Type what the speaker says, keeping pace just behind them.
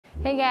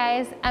Hey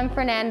guys, I'm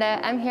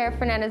Fernanda. I'm here at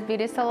Fernanda's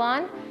Beauty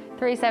Salon,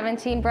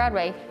 317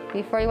 Broadway.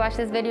 Before you watch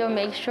this video,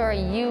 make sure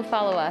you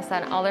follow us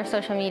on all our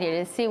social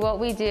media to see what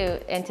we do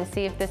and to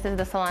see if this is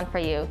the salon for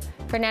you.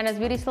 Fernanda's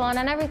Beauty Salon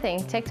on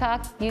everything,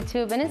 TikTok,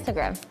 YouTube, and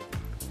Instagram.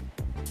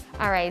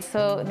 All right,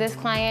 so this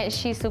client,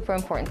 she's super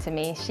important to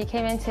me. She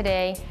came in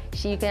today.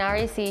 You can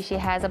already see she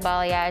has a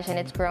balayage and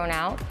it's grown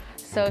out.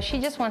 So she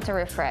just wants a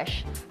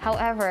refresh.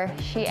 However,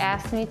 she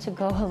asked me to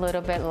go a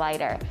little bit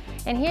lighter.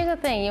 And here's the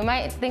thing, you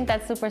might think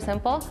that's super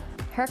simple.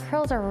 Her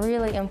curls are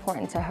really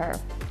important to her.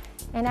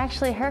 And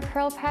actually her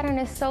curl pattern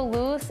is so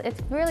loose,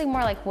 it's really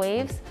more like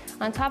waves.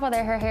 On top of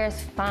that, her hair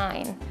is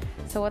fine.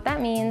 So what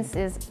that means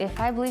is if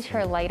I bleach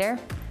her lighter,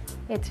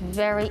 it's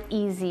very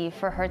easy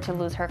for her to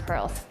lose her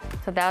curls.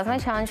 So that was my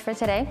challenge for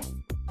today.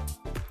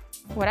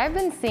 What I've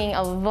been seeing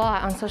a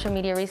lot on social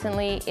media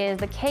recently is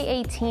the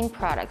K18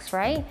 products,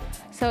 right?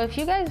 So if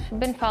you guys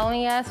have been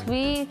following us,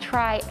 we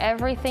try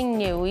everything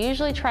new. We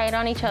usually try it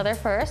on each other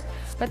first,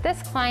 but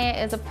this client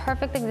is a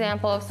perfect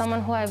example of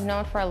someone who I've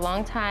known for a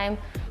long time,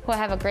 who I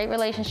have a great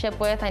relationship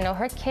with. I know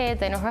her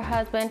kids, I know her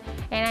husband,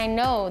 and I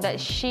know that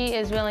she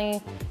is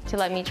willing to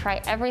let me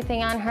try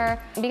everything on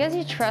her. Because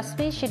you trust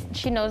me,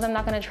 she knows I'm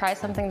not gonna try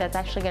something that's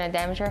actually gonna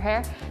damage her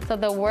hair. So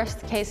the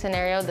worst case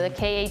scenario that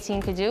the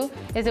K18 could do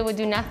is it would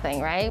do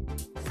nothing, right?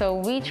 So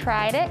we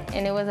tried it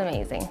and it was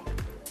amazing.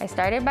 I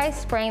started by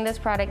spraying this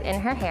product in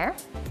her hair.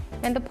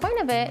 And the point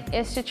of it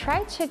is to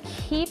try to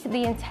keep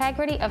the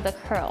integrity of the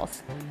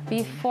curls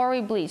before we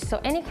bleach.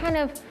 So any kind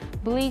of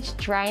bleach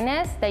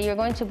dryness that you're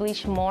going to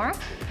bleach more,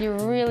 you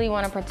really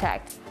want to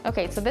protect.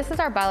 Okay, so this is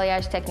our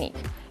balayage technique.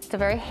 It's a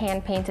very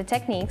hand-painted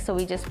technique, so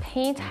we just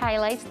paint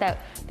highlights that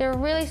they're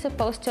really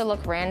supposed to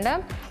look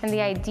random, and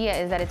the idea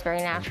is that it's very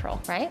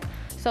natural, right?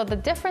 So the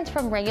difference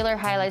from regular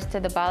highlights to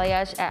the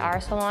balayage at our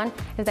salon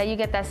is that you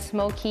get that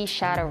smoky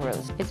shadow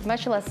roots. It's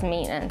much less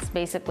maintenance,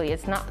 basically.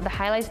 It's not, the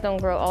highlights don't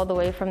grow all the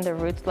way from the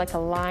roots like a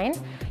line.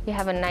 You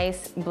have a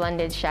nice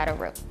blended shadow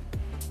root.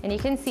 And you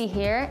can see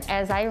here,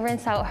 as I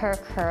rinse out her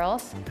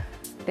curls,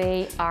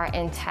 they are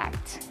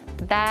intact.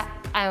 That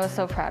I was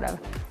so proud of.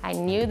 I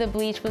knew the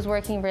bleach was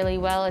working really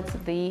well. It's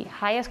the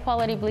highest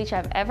quality bleach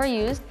I've ever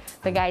used,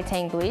 the Guy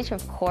Tang bleach,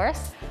 of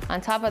course. On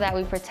top of that,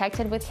 we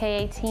protected with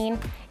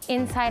K18.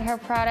 Inside her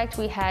product,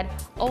 we had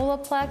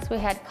Olaplex, we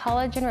had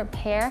collagen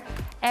repair,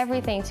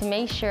 everything to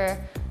make sure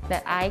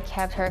that I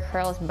kept her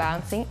curls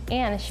bouncing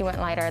and she went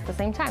lighter at the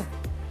same time.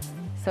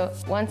 So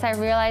once I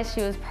realized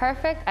she was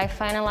perfect, I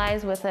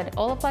finalized with an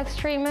Olaplex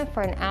treatment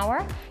for an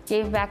hour,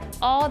 gave back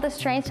all the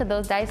strength to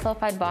those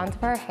disulfide bonds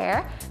of her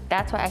hair.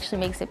 That's what actually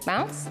makes it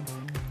bounce.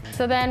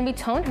 So then we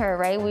toned her,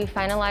 right? We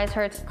finalized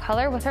her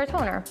color with her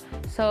toner.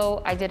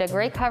 So I did a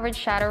great coverage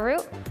shadow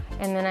root,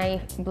 and then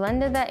I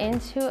blended that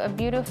into a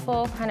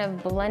beautiful kind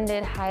of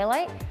blended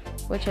highlight,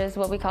 which is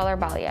what we call our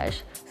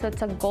balayage. So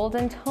it's a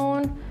golden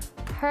tone,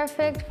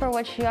 perfect for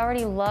what she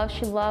already loves.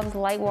 She loves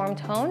light, warm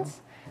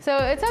tones. So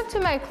it's up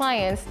to my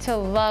clients to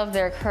love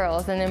their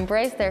curls and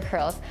embrace their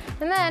curls.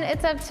 And then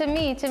it's up to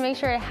me to make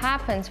sure it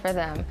happens for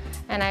them.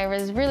 And I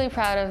was really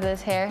proud of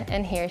this hair,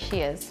 and here she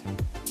is.